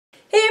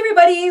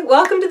everybody,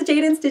 welcome to the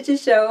Jayda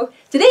InStitches show.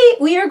 Today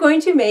we are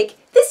going to make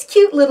this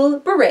cute little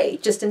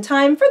beret just in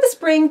time for the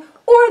spring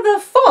or the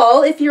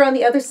fall if you're on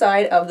the other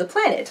side of the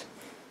planet.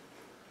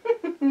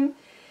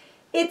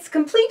 It's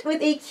complete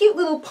with a cute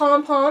little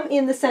pom-pom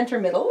in the center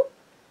middle.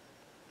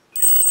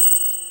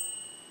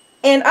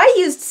 And I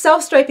used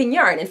self-striping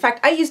yarn. In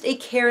fact, I used a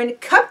Caron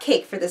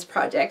cupcake for this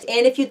project.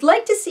 And if you'd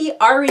like to see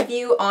our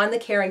review on the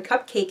Caron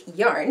cupcake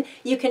yarn,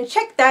 you can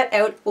check that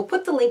out. We'll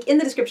put the link in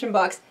the description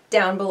box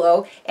down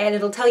below, and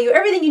it'll tell you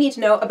everything you need to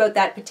know about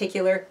that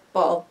particular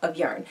ball of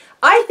yarn.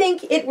 I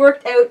think it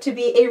worked out to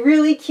be a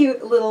really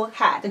cute little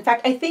hat. In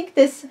fact, I think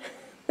this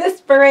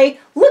beret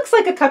looks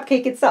like a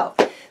cupcake itself.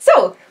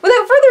 So,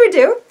 without further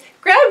ado,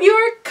 grab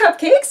your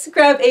cupcakes,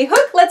 grab a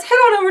hook, let's head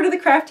on over to the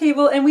craft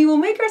table and we will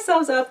make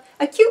ourselves up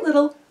a cute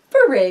little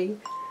beret.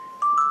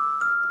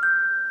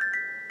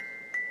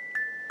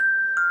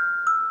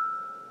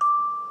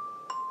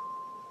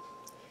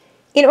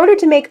 In order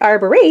to make our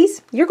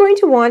berets, you're going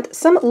to want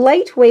some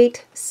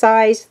lightweight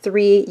size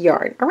 3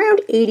 yarn,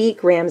 around 80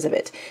 grams of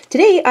it.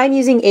 Today I'm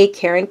using a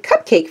Caron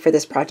cupcake for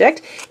this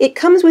project. It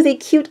comes with a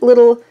cute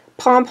little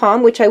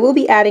pom-pom, which I will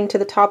be adding to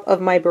the top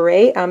of my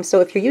beret.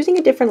 So if you're using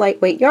a different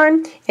lightweight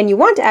yarn and you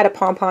want to add a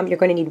pom-pom, you're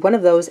going to need one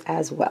of those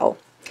as well.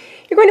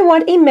 You're going to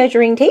want a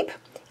measuring tape,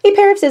 a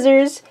pair of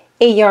scissors,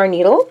 a yarn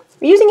needle.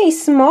 We're using a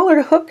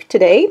smaller hook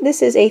today.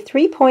 This is a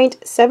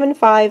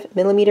 3.75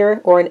 millimeter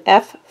or an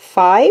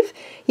F5.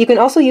 You can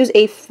also use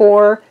a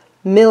 4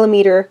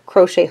 millimeter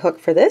crochet hook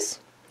for this.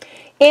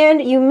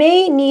 And you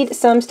may need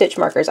some stitch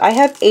markers. I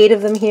have 8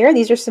 of them here.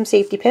 These are some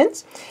safety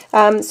pins.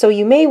 So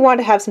you may want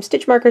to have some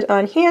stitch markers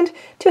on hand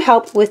to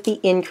help with the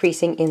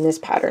increasing in this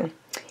pattern.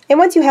 And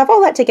once you have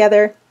all that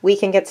together, we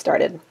can get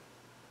started.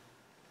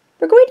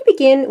 We're going to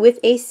begin with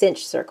a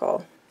cinch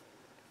circle.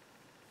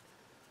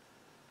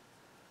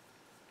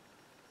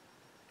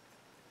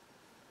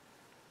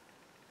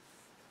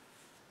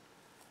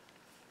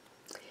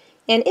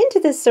 And into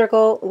this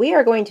circle, we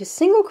are going to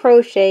single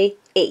crochet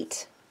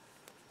 8.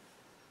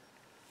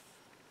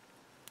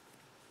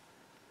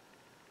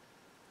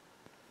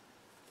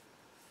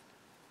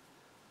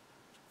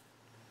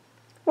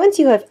 Once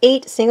you have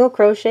 8 single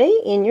crochet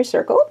in your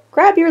circle,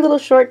 grab your little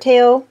short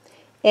tail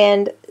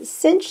and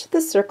cinch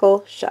the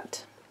circle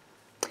shut.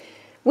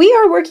 We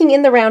are working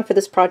in the round for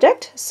this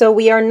project, so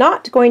we are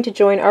not going to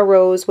join our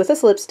rows with a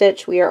slip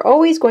stitch. We are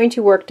always going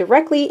to work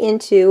directly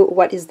into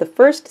what is the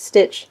first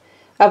stitch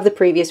of the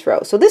previous row.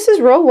 So this is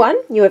row 1.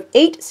 You have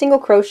 8 single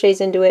crochets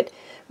into it.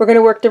 We're going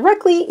to work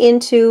directly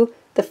into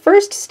the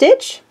first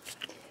stitch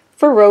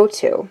for row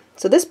 2.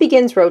 So this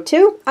begins row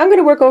 2. I'm going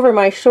to work over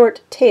my short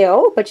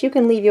tail, but you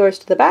can leave yours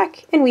to the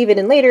back and weave it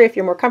in later if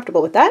you're more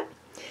comfortable with that.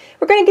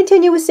 We're going to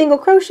continue with single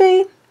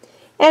crochet,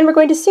 and we're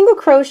going to single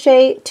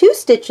crochet 2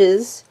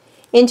 stitches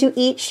into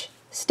each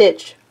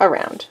stitch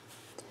around.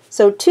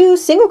 So 2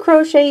 single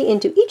crochet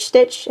into each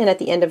stitch, and at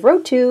the end of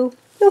row 2,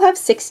 you'll have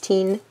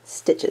 16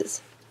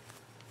 stitches.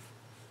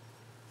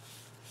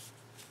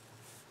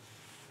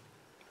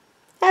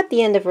 At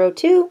the end of row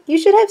 2, you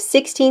should have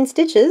 16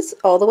 stitches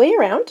all the way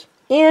around.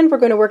 And we're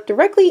going to work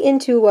directly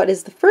into what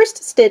is the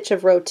first stitch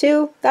of row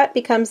 2. That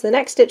becomes the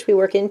next stitch we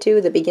work into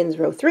that begins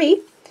row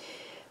 3.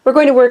 We're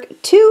going to work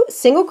 2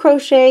 single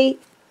crochet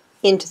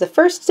into the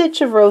first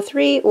stitch of row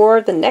 3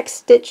 or the next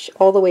stitch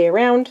all the way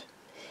around.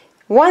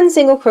 1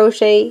 single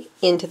crochet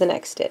into the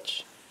next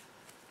stitch.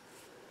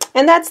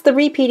 And that's the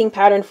repeating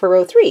pattern for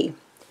row 3.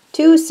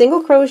 2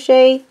 single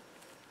crochet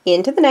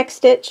into the next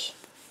stitch,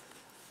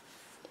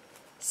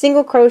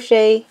 single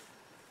crochet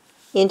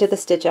into the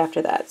stitch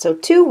after that. So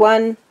 2,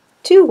 1,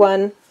 2,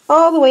 1,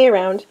 all the way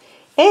around,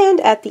 and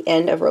at the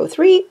end of row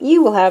 3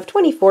 you will have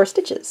 24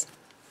 stitches.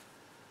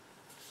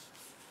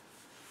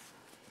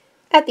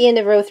 At the end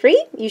of row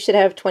 3 you should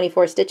have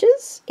 24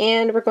 stitches,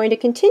 and we're going to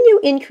continue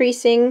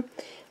increasing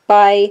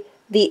by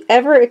the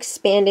ever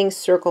expanding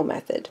circle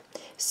method.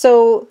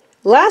 So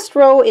last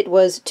row it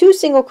was 2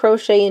 single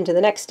crochet into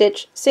the next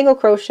stitch, single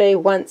crochet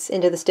once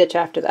into the stitch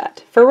after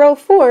that. For row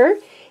 4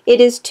 it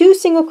is 2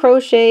 single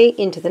crochet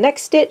into the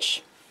next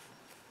stitch,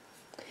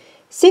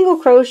 single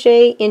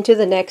crochet into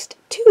the next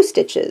 2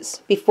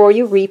 stitches before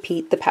you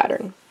repeat the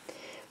pattern.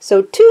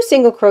 So 2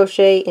 single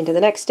crochet into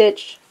the next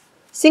stitch,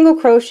 single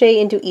crochet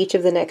into each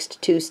of the next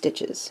 2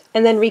 stitches,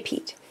 and then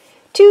repeat.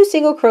 2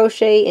 single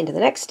crochet into the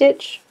next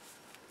stitch,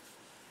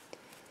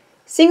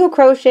 single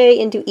crochet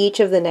into each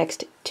of the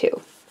next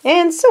 2,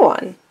 and so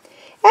on.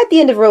 At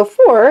the end of row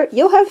 4,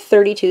 you'll have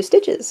 32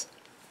 stitches.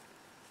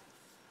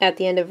 At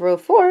the end of row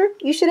 4,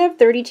 you should have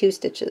 32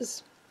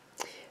 stitches.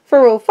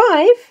 For row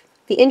 5,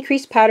 the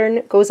increased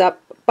pattern goes up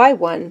by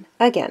 1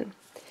 again.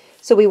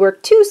 So we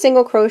work 2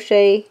 single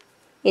crochet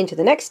into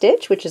the next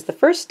stitch, which is the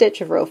first stitch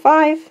of row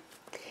 5,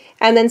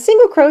 and then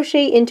single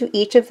crochet into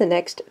each of the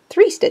next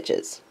 3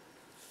 stitches.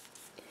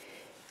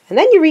 And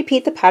then you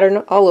repeat the pattern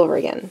all over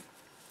again.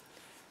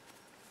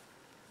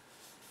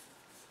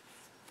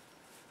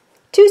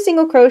 2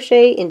 single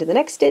crochet into the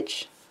next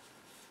stitch,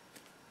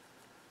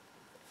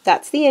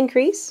 that's the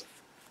increase,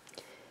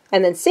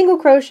 and then single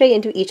crochet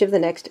into each of the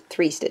next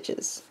 3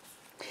 stitches.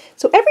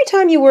 So every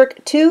time you work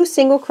 2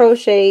 single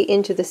crochet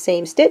into the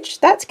same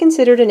stitch, that's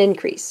considered an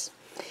increase.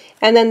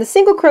 And then the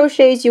single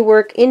crochets you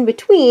work in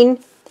between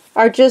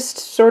are just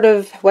sort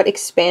of what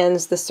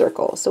expands the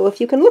circle. So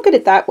if you can look at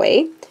it that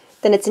way,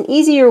 then it's an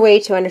easier way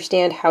to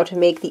understand how to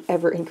make the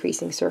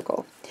ever-increasing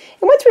circle.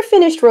 And once we're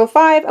finished row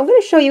 5, I'm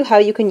going to show you how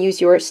you can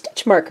use your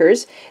stitch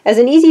markers as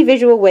an easy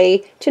visual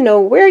way to know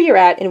where you're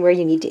at and where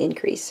you need to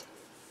increase.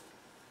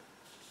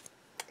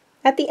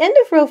 At the end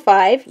of row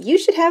 5, you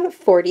should have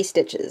 40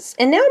 stitches.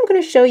 And now I'm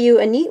going to show you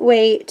a neat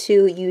way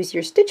to use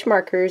your stitch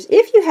markers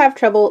if you have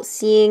trouble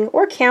seeing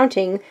or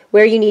counting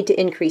where you need to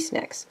increase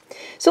next.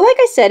 So like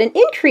I said, an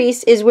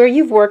increase is where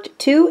you've worked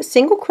 2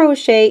 single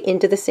crochet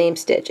into the same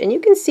stitch. And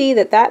you can see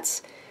that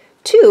that's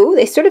 2.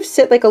 They sort of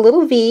sit like a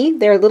little V.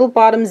 Their little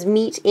bottoms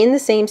meet in the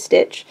same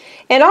stitch.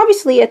 And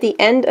obviously at the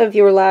end of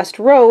your last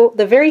row,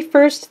 the very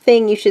first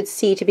thing you should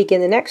see to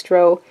begin the next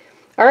row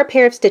are a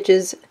pair of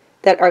stitches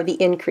that are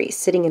the increase,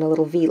 sitting in a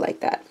little V like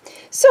that.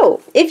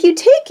 So if you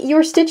take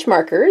your stitch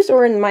markers,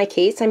 or in my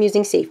case I'm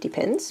using safety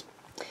pins,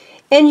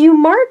 and you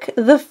mark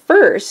the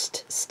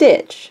first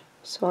stitch.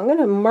 So I'm going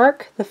to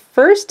mark the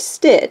first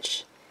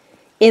stitch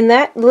in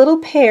that little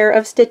pair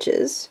of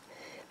stitches.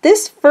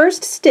 This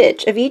first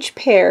stitch of each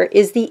pair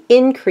is the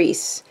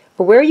increase,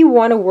 or where you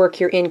want to work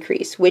your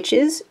increase, which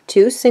is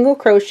 2 single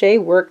crochet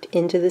worked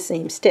into the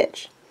same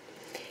stitch.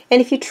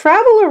 And if you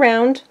travel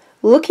around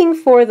looking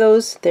for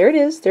those, there it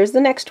is, there's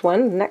the next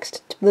one, the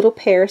next little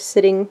pair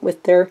sitting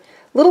with their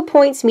little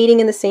points meeting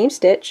in the same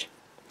stitch.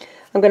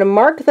 I'm going to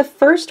mark the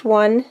first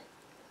one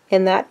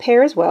in that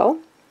pair as well.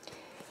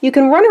 You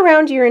can run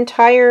around your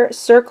entire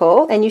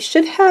circle and you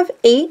should have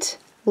 8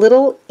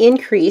 little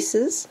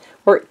increases,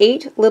 or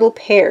 8 little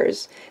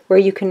pairs, where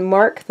you can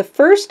mark the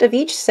first of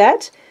each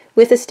set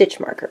with a stitch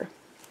marker.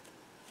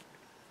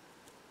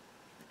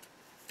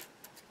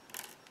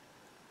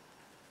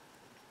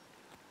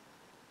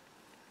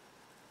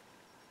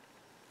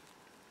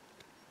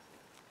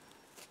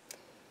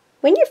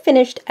 When you're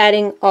finished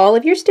adding all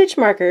of your stitch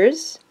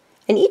markers,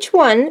 and each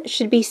one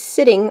should be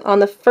sitting on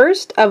the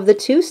first of the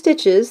 2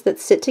 stitches that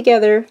sit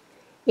together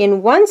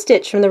in one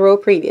stitch from the row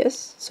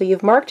previous, so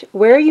you've marked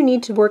where you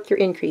need to work your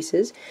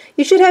increases,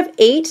 you should have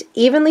 8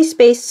 evenly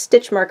spaced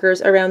stitch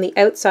markers around the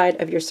outside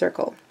of your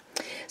circle.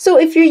 So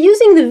if you're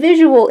using the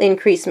visual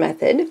increase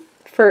method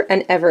for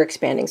an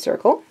ever-expanding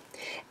circle,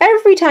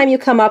 every time you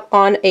come up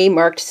on a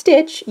marked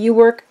stitch, you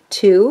work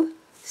 2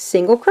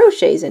 single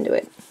crochets into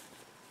it.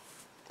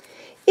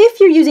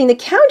 If you're using the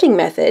counting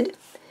method,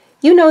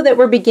 you know that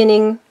we're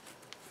beginning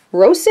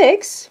row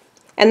 6,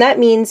 and that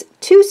means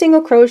 2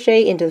 single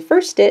crochet into the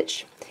first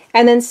stitch,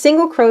 and then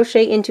single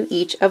crochet into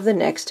each of the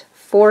next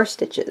 4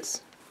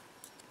 stitches.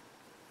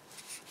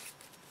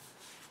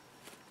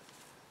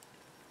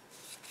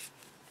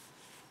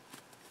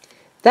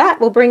 That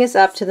will bring us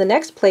up to the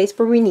next place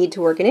where we need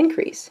to work an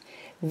increase.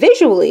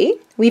 Visually,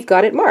 we've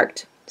got it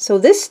marked. So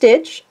this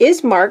stitch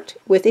is marked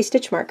with a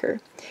stitch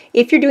marker.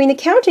 If you're doing the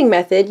counting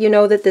method, you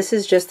know that this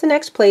is just the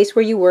next place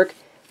where you work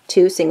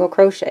 2 single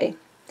crochet.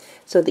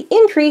 So the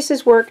increase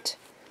is worked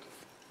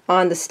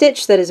on the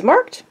stitch that is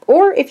marked,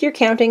 or if you're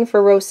counting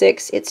for row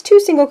 6, it's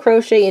 2 single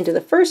crochet into the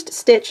first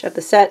stitch of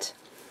the set,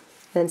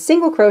 then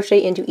single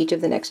crochet into each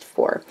of the next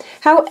 4.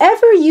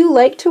 However you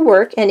like to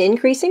work an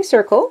increasing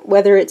circle,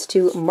 whether it's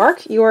to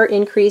mark your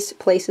increase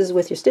places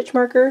with your stitch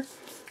marker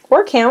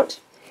or count,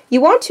 you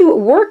want to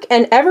work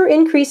an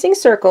ever-increasing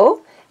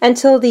circle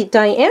until the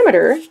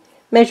diameter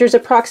measures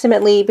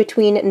approximately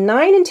between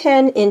 9 and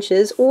 10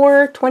 inches,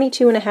 or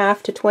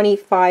 22.5 to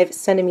 25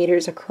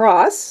 centimeters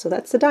across, so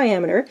that's the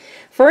diameter,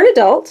 for an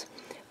adult,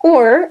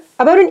 or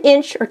about an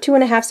inch or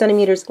 2.5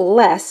 centimeters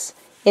less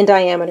in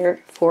diameter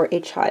for a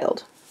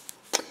child.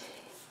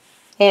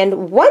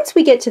 And once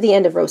we get to the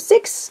end of row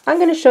 6, I'm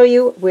going to show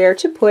you where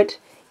to put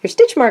your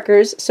stitch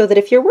markers so that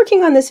if you're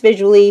working on this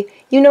visually,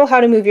 you know how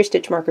to move your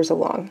stitch markers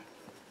along.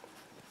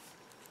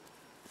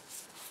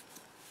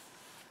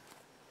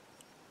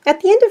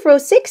 At the end of row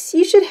 6,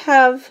 you should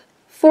have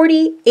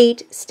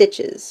 48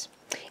 stitches.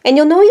 And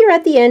you'll know you're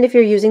at the end if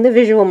you're using the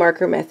visual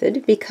marker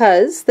method,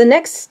 because the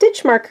next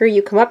stitch marker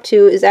you come up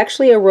to is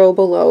actually a row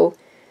below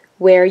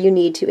where you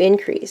need to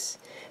increase.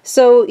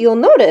 So you'll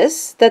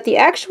notice that the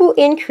actual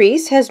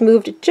increase has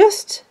moved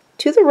just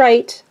to the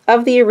right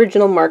of the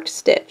original marked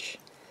stitch.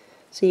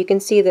 So you can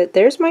see that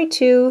there's my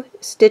 2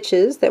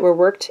 stitches that were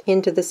worked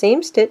into the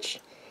same stitch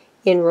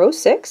in row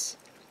 6,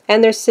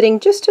 and they're sitting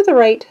just to the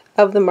right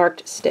of the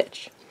marked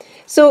stitch.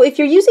 So if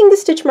you're using the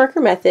stitch marker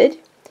method,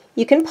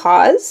 you can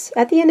pause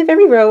at the end of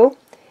every row,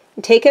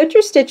 and take out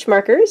your stitch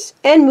markers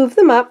and move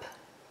them up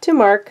to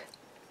mark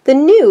the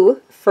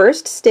new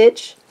first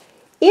stitch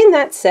in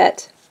that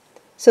set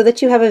so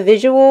that you have a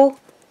visual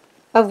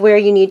of where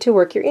you need to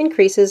work your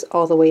increases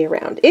all the way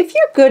around. If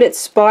you're good at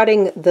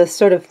spotting the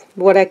sort of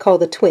what I call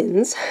the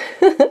twins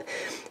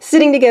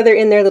sitting together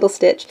in their little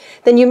stitch,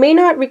 then you may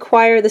not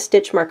require the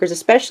stitch markers,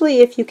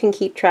 especially if you can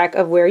keep track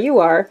of where you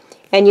are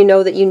and you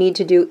know that you need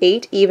to do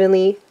 8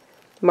 evenly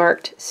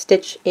marked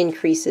stitch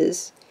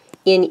increases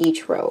in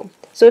each row.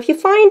 So if you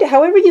find,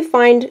 however you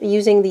find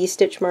using these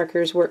stitch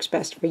markers works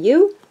best for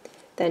you,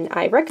 then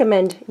I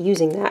recommend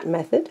using that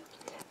method.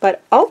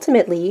 But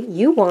ultimately,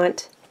 you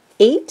want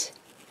 8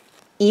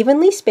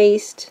 evenly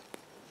spaced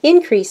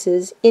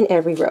increases in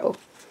every row.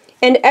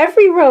 And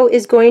every row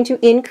is going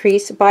to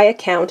increase by a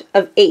count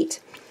of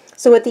 8.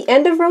 So at the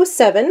end of row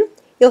 7,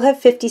 you'll have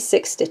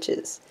 56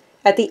 stitches.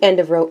 At the end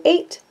of row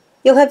 8,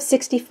 you'll have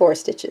 64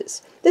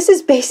 stitches. This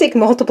is basic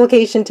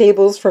multiplication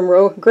tables from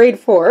grade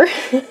 4.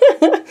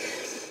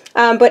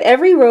 But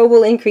every row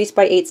will increase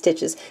by 8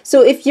 stitches.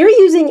 So if you're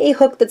using a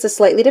hook that's a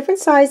slightly different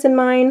size than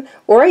mine,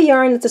 or a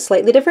yarn that's a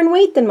slightly different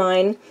weight than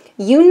mine,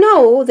 you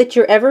know that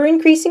your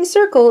ever-increasing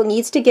circle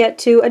needs to get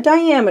to a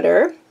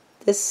diameter,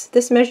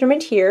 this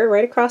measurement here,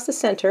 right across the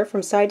center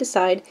from side to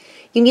side.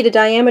 You need a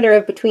diameter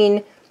of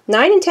between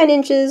 9 and 10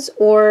 inches,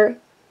 or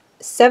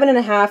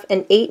 7.5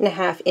 and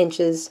 8.5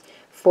 inches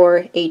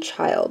for a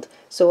child.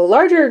 So a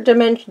larger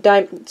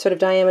sort of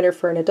diameter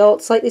for an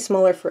adult, slightly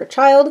smaller for a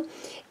child.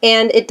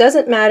 And it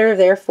doesn't matter,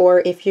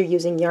 therefore, if you're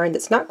using yarn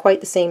that's not quite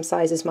the same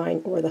size as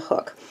mine or the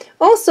hook.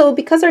 Also,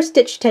 because our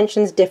stitch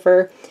tensions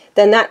differ,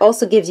 then that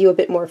also gives you a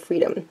bit more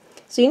freedom.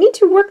 So you need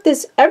to work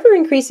this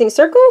ever-increasing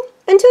circle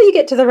until you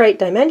get to the right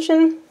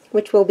dimension,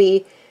 which will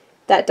be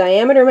that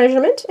diameter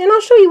measurement, and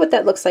I'll show you what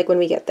that looks like when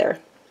we get there.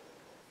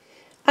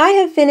 I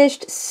have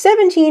finished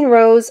 17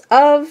 rows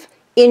of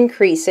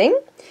increasing.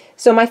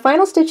 So my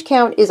final stitch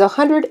count is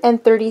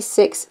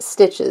 136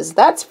 stitches.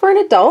 That's for an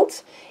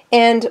adult.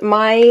 And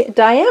my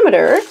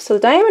diameter, so the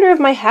diameter of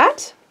my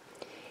hat,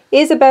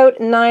 is about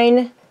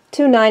 9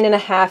 to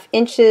 9.5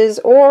 inches,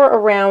 or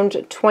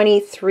around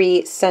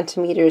 23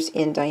 centimeters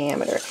in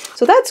diameter.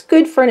 So that's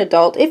good for an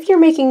adult. If you're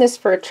making this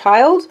for a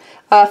child,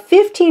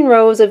 15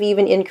 rows of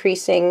even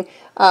increasing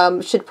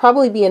should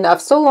probably be enough,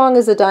 so long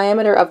as the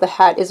diameter of the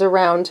hat is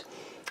around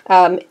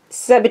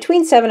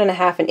between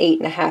 7.5 and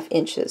 8.5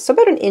 inches. So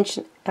about an inch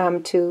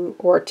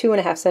or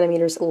 2.5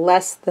 centimeters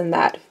less than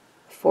that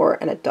for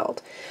an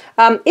adult.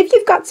 If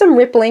you've got some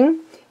rippling,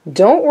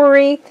 don't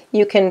worry,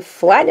 you can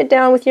flatten it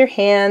down with your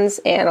hands,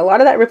 and a lot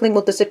of that rippling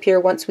will disappear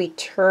once we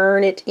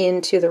turn it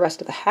into the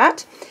rest of the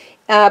hat.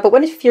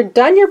 But if you're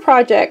done your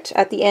project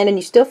at the end and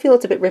you still feel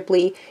it's a bit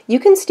ripply, you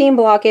can steam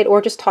block it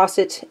or just toss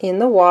it in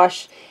the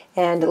wash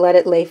and let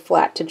it lay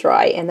flat to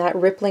dry, and that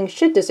rippling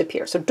should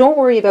disappear. So don't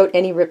worry about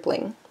any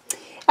rippling.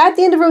 At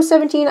the end of row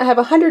 17, I have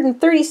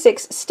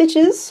 136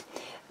 stitches.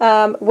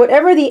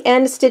 Whatever the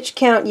end stitch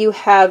count you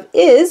have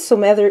is, so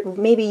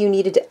maybe you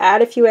needed to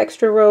add a few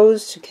extra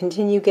rows to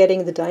continue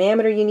getting the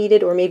diameter you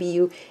needed, or maybe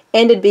you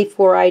ended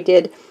before I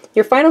did,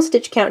 your final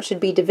stitch count should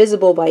be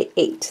divisible by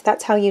 8.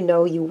 That's how you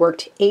know you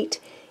worked 8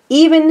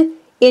 even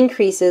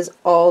increases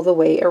all the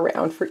way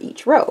around for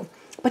each row.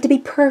 But to be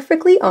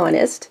perfectly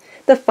honest,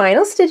 the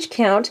final stitch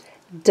count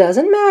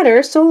doesn't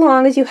matter so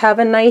long as you have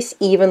a nice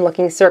even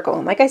looking circle.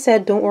 And like I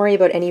said, don't worry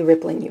about any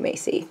rippling you may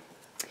see.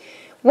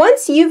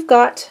 Once you've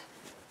got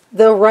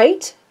the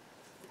right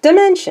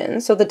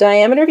dimension, so the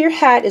diameter of your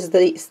hat is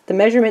the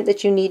measurement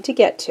that you need to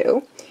get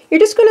to, you're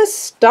just going to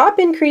stop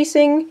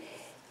increasing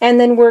and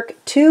then work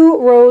 2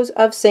 rows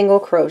of single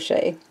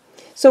crochet.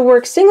 So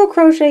work single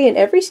crochet in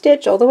every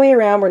stitch all the way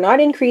around. We're not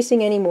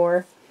increasing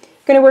anymore.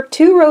 You're going to work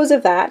 2 rows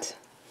of that,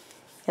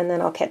 and then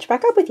I'll catch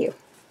back up with you.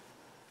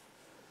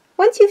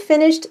 Once you've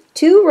finished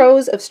 2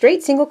 rows of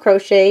straight single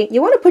crochet,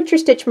 you want to put your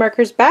stitch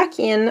markers back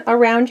in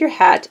around your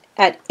hat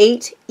at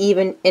 8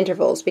 even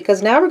intervals,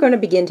 because now we're going to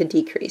begin to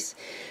decrease.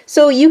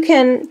 So you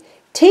can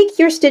take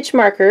your stitch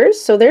markers,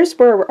 so there's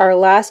where our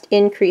last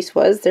increase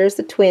was, there's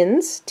the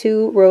twins,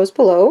 2 rows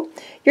below.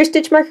 Your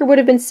stitch marker would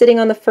have been sitting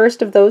on the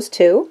first of those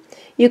 2.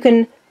 You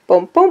can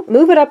boom, boom,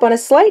 move it up on a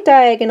slight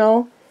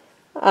diagonal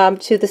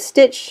to the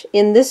stitch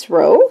in this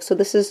row. So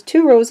this is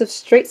 2 rows of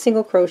straight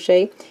single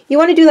crochet. You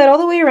want to do that all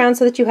the way around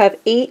so that you have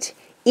 8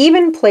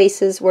 even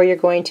places where you're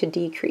going to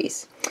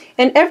decrease.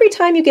 And every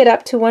time you get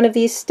up to one of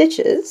these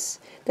stitches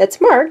that's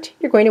marked,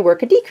 you're going to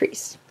work a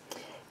decrease.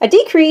 A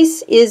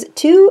decrease is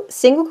 2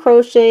 single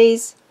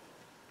crochets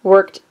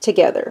worked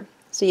together.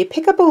 So you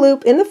pick up a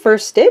loop in the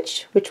first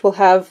stitch, which will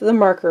have the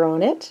marker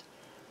on it,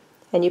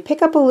 and you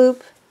pick up a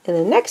loop in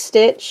the next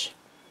stitch,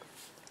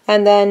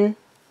 and then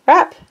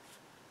wrap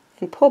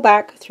and pull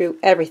back through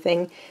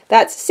everything.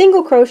 That's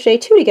single crochet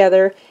 2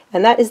 together,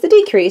 and that is the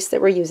decrease that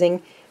we're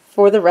using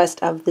for the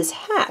rest of this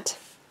hat.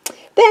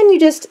 Then you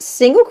just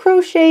single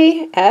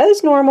crochet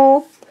as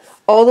normal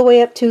all the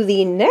way up to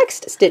the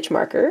next stitch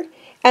marker,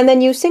 and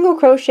then you single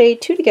crochet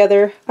 2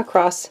 together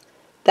across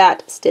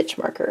that stitch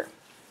marker.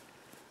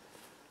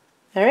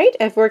 Alright,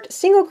 I've worked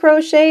single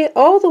crochet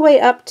all the way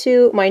up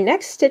to my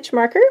next stitch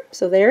marker.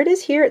 So there it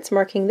is here, it's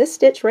marking this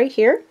stitch right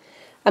here.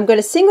 I'm going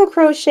to single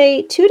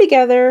crochet 2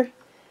 together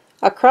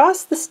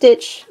across the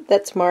stitch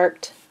that's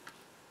marked,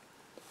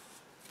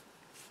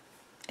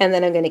 and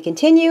then I'm going to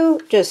continue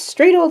just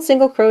straight old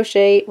single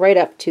crochet right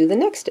up to the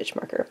next stitch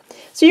marker.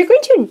 So you're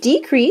going to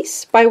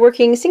decrease by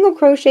working single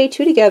crochet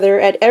 2 together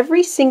at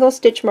every single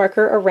stitch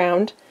marker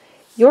around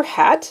your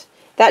hat.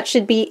 that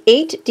should be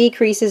 8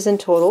 decreases in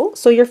total.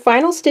 So your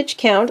final stitch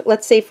count,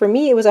 let's say for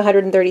me it was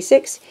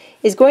 136,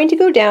 is going to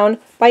go down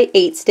by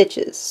 8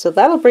 stitches. So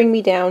that'll bring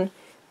me down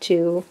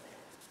to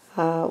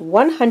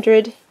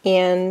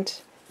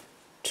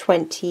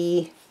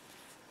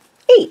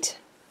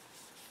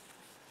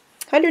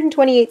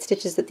 128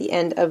 stitches at the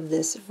end of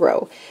this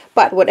row.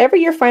 But whatever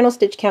your final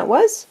stitch count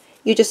was,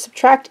 you just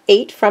subtract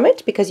 8 from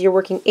it because you're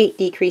working 8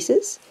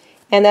 decreases,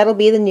 and that'll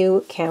be the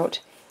new count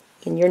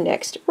in your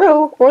next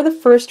row, or the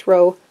first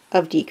row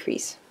of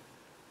decrease.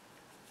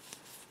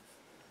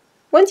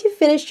 Once you've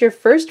finished your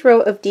first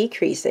row of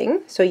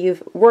decreasing, so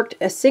you've worked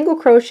a single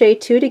crochet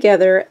 2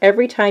 together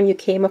every time you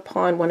came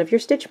upon one of your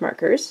stitch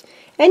markers,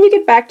 and you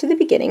get back to the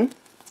beginning,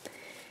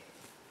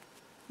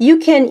 you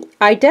can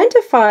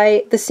identify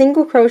the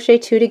single crochet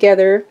 2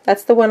 together,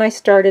 that's the one I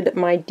started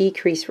my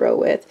decrease row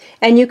with,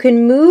 and you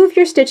can move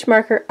your stitch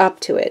marker up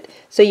to it.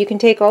 So you can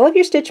take all of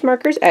your stitch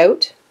markers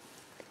out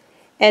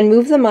and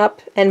move them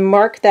up and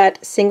mark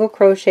that single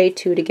crochet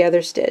 2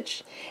 together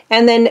stitch.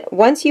 And then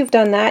once you've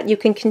done that, you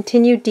can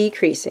continue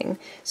decreasing.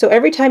 So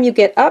every time you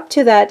get up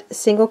to that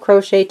single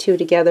crochet 2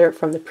 together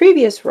from the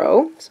previous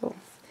row, so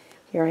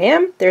here I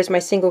am, there's my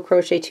single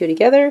crochet 2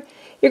 together,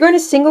 you're going to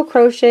single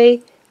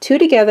crochet 2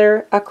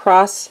 together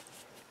across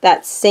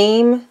that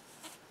same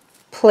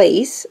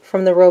place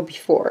from the row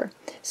before.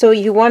 So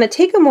you want to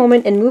take a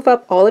moment and move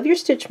up all of your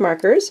stitch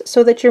markers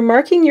so that you're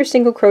marking your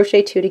single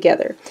crochet 2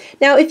 together.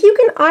 Now if you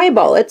can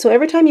eyeball it, so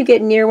every time you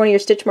get near one of your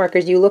stitch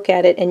markers you look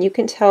at it and you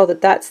can tell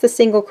that that's the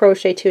single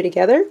crochet 2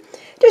 together,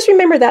 just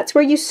remember that's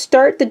where you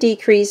start the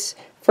decrease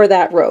for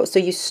that row. So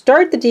you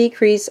start the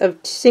decrease of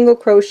single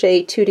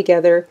crochet 2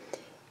 together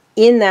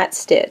in that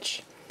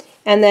stitch.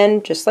 And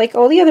then just like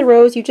all the other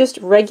rows, you just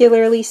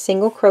regularly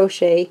single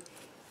crochet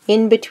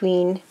in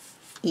between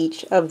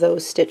each of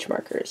those stitch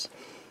markers.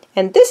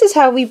 And this is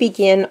how we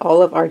begin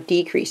all of our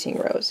decreasing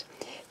rows.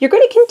 You're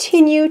going to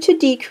continue to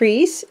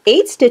decrease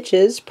 8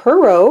 stitches per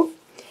row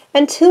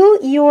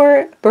until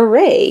your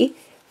beret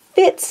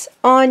fits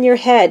on your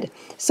head.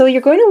 So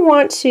you're going to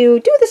want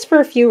to do this for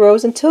a few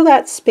rows until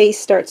that space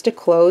starts to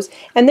close,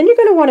 and then you're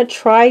going to want to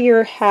try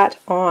your hat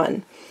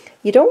on.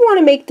 You don't want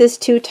to make this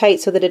too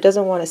tight so that it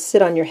doesn't want to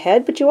sit on your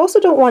head, but you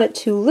also don't want it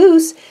too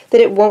loose that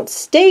it won't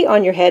stay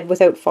on your head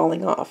without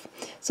falling off.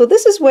 So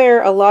this is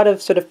where a lot of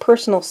sort of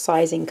personal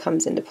sizing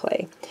comes into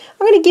play.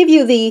 I'm going to give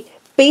you the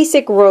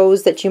basic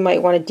rows that you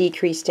might want to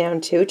decrease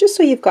down to, just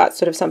so you've got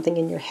sort of something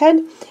in your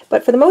head,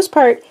 but for the most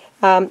part,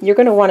 you're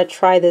going to want to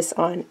try this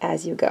on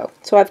as you go.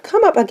 So I've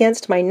come up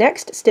against my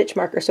next stitch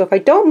marker, so if I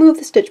don't move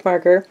the stitch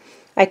marker,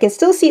 I can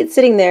still see it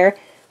sitting there.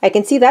 I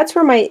can see that's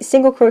where my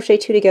single crochet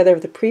 2 together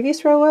of the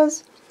previous row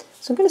was.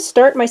 So I'm going to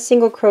start my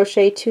single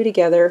crochet 2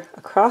 together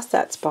across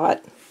that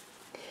spot.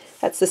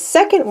 That's the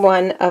second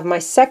one of my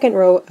second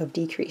row of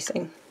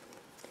decreasing.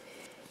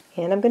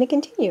 And I'm going to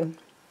continue.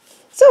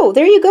 So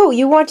there you go.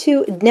 You want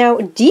to now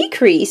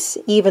decrease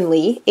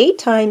evenly 8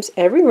 times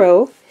every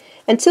row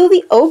until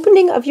the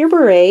opening of your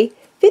beret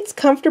fits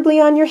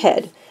comfortably on your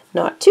head.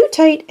 Not too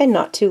tight and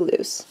not too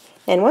loose.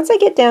 And once I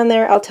get down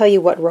there, I'll tell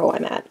you what row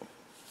I'm at.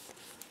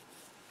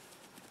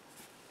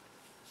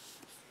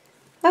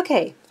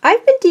 Okay,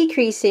 I've been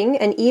decreasing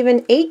an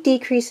even 8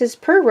 decreases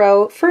per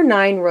row for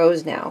 9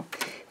 rows now.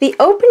 The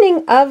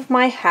opening of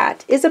my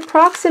hat is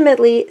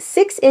approximately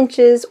 6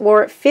 inches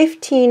or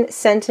 15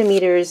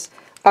 centimeters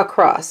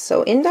across.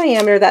 So in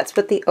diameter, that's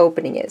what the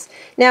opening is.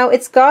 Now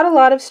it's got a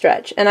lot of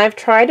stretch, and I've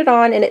tried it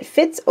on and it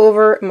fits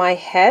over my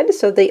head.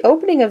 So the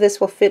opening of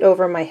this will fit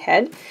over my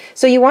head.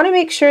 So you want to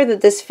make sure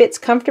that this fits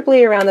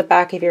comfortably around the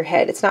back of your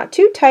head. It's not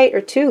too tight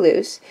or too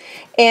loose.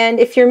 And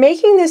if you're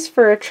making this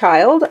for a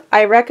child,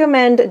 I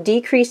recommend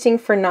decreasing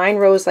for 9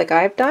 rows like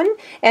I've done,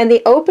 and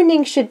the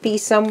opening should be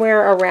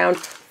somewhere around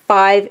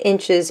 5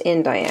 inches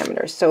in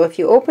diameter. So if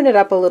you open it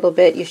up a little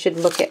bit, you should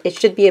look at it,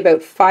 should be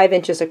about 5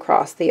 inches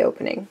across the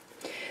opening.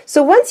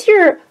 So once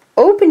your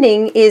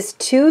opening is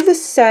to the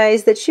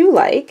size that you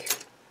like,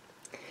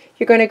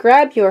 you're going to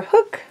grab your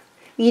hook.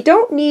 You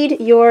don't need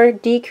your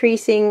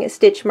decreasing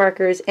stitch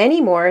markers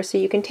anymore, so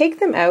you can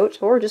take them out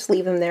or just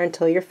leave them there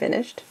until you're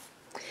finished.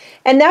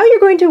 And now you're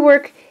going to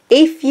work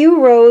a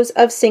few rows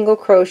of single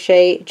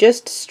crochet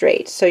just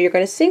straight. So you're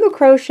going to single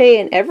crochet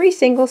in every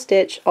single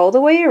stitch all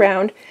the way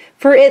around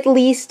for at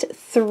least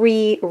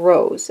 3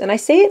 rows. And I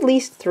say at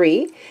least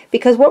 3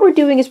 because what we're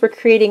doing is we're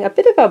creating a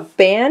bit of a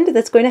band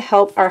that's going to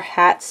help our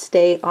hat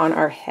stay on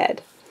our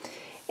head.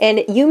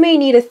 And you may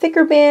need a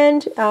thicker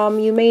band,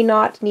 you may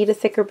not need a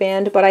thicker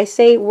band, but I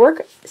say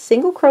work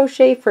single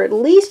crochet for at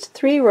least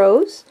 3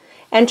 rows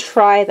and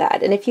try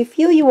that. And if you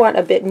feel you want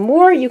a bit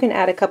more, you can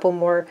add a couple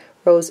more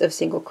rows of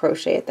single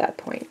crochet at that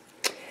point.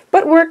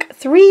 But work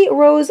 3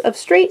 rows of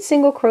straight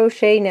single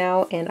crochet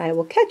now, and I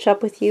will catch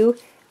up with you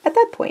at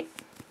that point.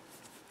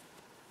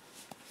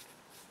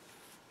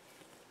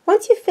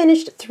 Once you've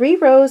finished 3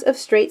 rows of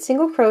straight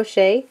single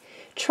crochet,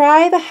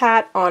 try the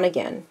hat on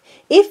again.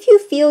 If you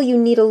feel you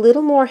need a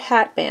little more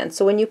hat band,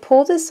 so when you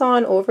pull this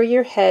on over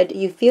your head,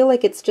 you feel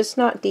like it's just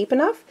not deep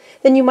enough,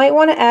 then you might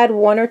want to add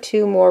 1 or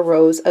 2 more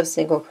rows of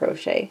single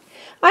crochet.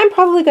 I'm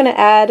probably going to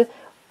add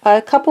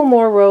a couple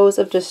more rows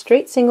of just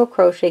straight single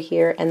crochet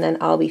here, and then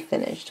I'll be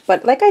finished.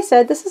 But like I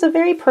said, this is a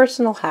very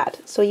personal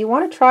hat, so you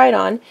want to try it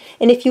on,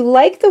 and if you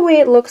like the way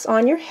it looks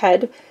on your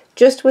head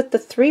just with the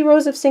 3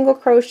 rows of single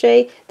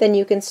crochet, then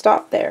you can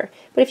stop there.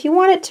 But if you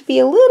want it to be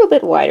a little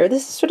bit wider,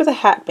 this is sort of the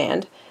hat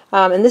band,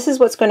 and this is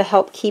what's going to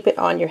help keep it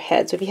on your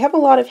head. So if you have a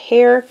lot of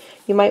hair,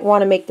 you might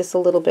want to make this a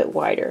little bit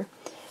wider.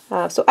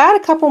 So add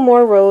a couple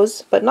more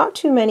rows, but not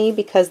too many,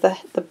 because the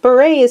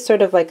beret is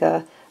sort of like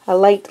a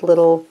light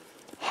little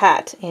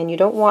hat, and you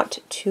don't want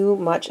too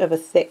much of a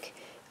thick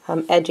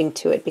edging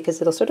to it,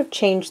 because it'll sort of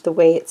change the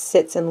way it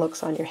sits and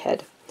looks on your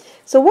head.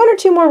 So 1 or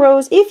 2 more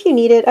rows if you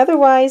need it.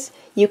 Otherwise,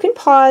 you can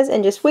pause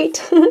and just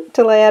wait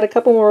till I add a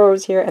couple more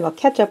rows here, and I'll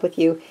catch up with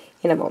you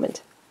in a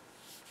moment.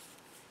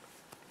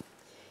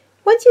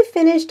 Once you've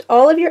finished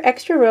all of your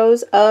extra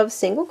rows of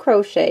single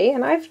crochet,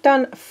 and I've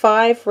done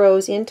 5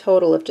 rows in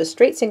total of just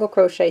straight single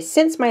crochet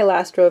since my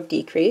last row of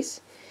decrease,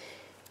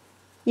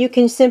 you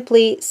can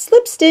simply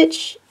slip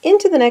stitch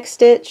into the next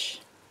stitch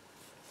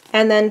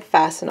and then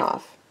fasten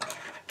off.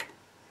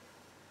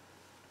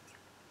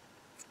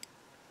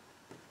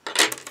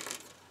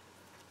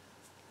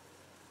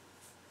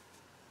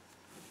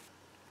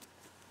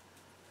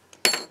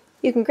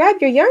 You can grab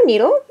your yarn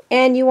needle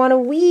and you want to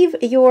weave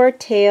your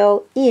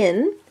tail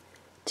in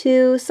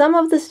to some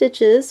of the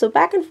stitches, so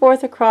back and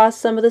forth across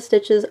some of the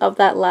stitches of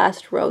that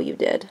last row you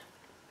did.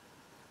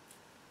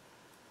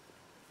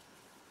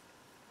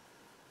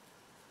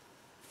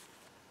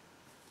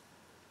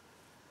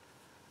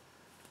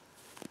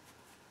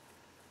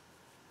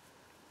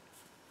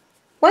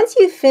 Once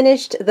you've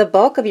finished the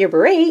bulk of your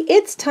beret,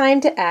 it's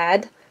time to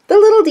add the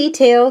little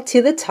detail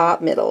to the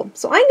top middle.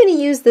 So I'm going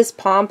to use this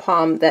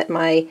pom-pom that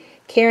my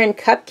Caron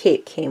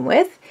cupcake came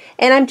with,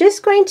 and I'm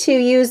just going to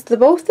use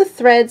both the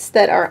threads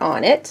that are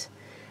on it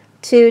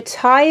to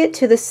tie it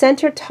to the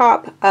center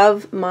top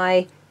of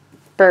my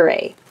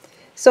beret.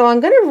 So I'm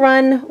going to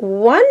run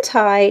 1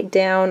 tie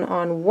down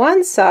on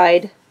one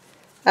side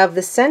of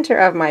the center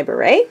of my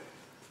beret.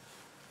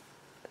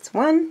 That's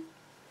 1.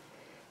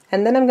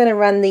 And then I'm going to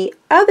run the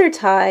other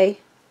tie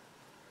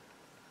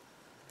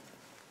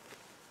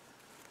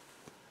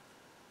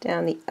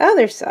down the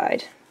other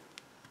side.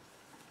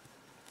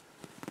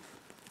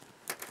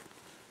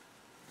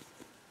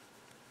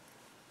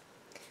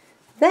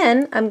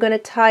 Then I'm going to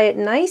tie it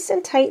nice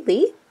and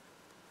tightly.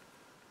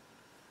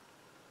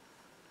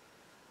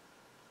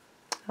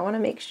 I want to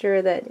make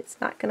sure that it's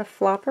not going to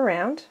flop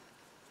around.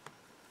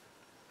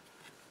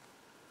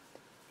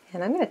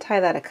 And I'm going to tie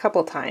that a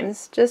couple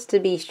times just to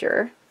be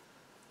sure.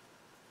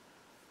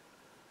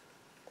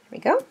 There we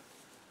go.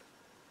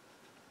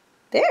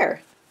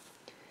 There.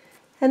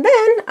 And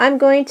then I'm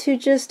going to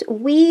just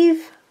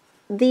weave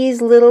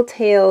these little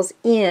tails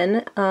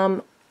in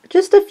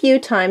just a few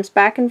times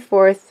back and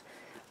forth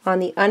on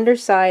the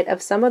underside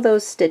of some of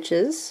those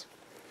stitches,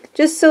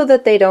 just so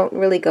that they don't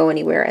really go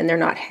anywhere and they're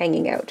not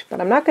hanging out. But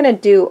I'm not going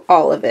to do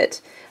all of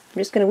it. I'm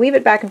just going to weave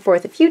it back and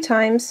forth a few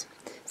times.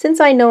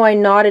 Since I know I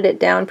knotted it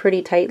down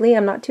pretty tightly,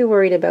 I'm not too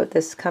worried about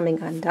this coming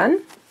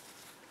undone.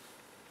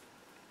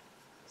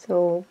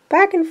 So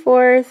back and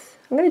forth.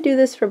 I'm going to do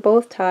this for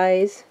both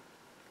ties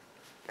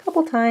a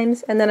couple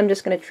times, and then I'm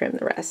just going to trim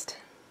the rest.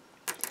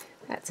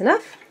 That's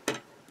enough.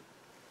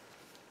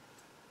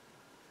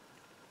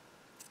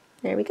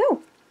 There we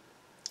go.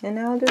 And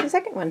now I'll do the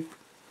second one.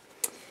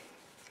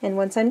 And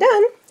once I'm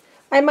done,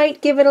 I might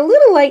give it a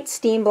little light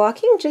steam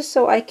blocking just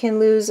so I can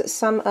lose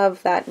some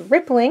of that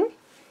rippling,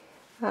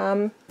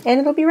 and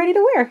it'll be ready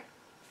to wear.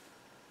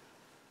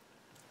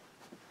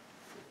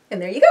 And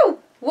there you go!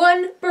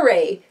 One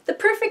beret, the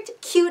perfect,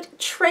 cute,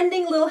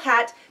 trending little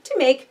hat to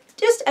make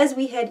just as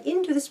we head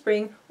into the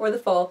spring or the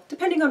fall,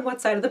 depending on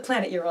what side of the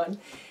planet you're on.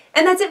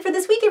 And that's it for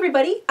this week,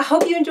 everybody. I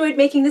hope you enjoyed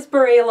making this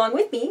beret along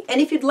with me,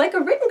 and if you'd like a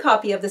written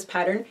copy of this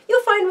pattern,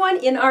 you'll find one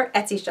in our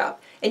Etsy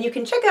shop. And you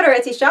can check out our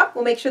Etsy shop.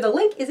 We'll make sure the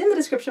link is in the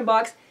description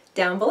box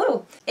down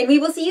below. And we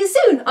will see you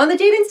soon on the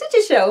Jayda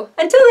InStitches show.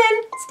 Until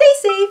then, stay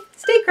safe,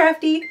 stay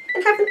crafty,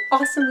 and have an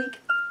awesome week.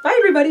 Bye,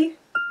 everybody.